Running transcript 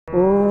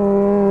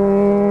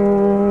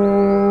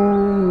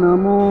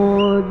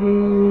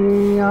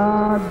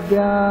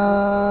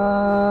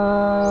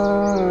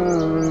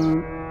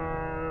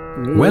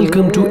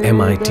Welcome to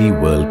MIT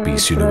World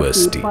Peace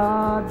University.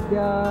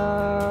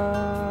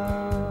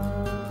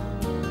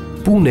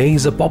 Pune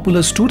is a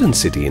popular student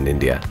city in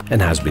India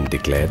and has been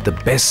declared the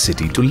best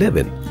city to live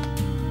in.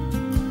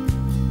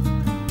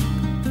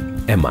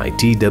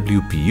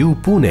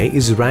 MIT-WPU Pune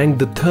is ranked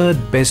the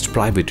third best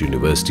private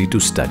university to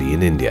study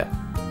in India.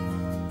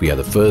 We are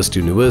the first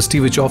university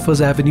which offers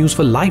avenues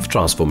for life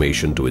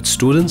transformation to its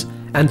students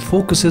and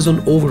focuses on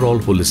overall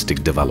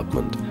holistic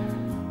development.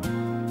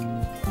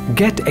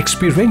 Get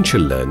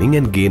experiential learning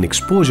and gain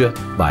exposure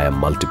via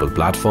multiple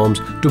platforms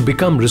to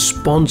become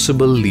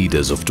responsible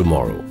leaders of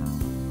tomorrow.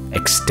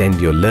 Extend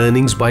your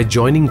learnings by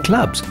joining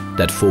clubs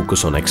that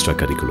focus on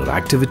extracurricular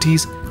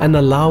activities and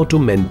allow to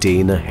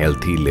maintain a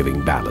healthy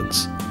living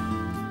balance.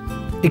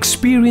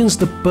 Experience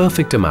the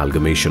perfect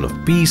amalgamation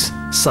of peace,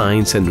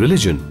 science and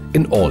religion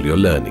in all your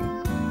learning.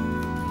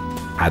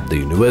 At the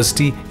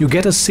university, you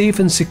get a safe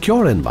and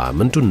secure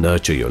environment to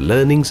nurture your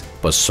learnings,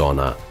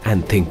 persona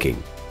and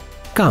thinking.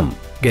 Come,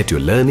 get your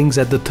learnings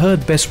at the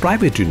third best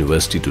private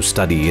university to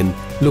study in,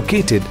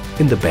 located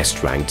in the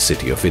best ranked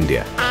city of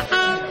India.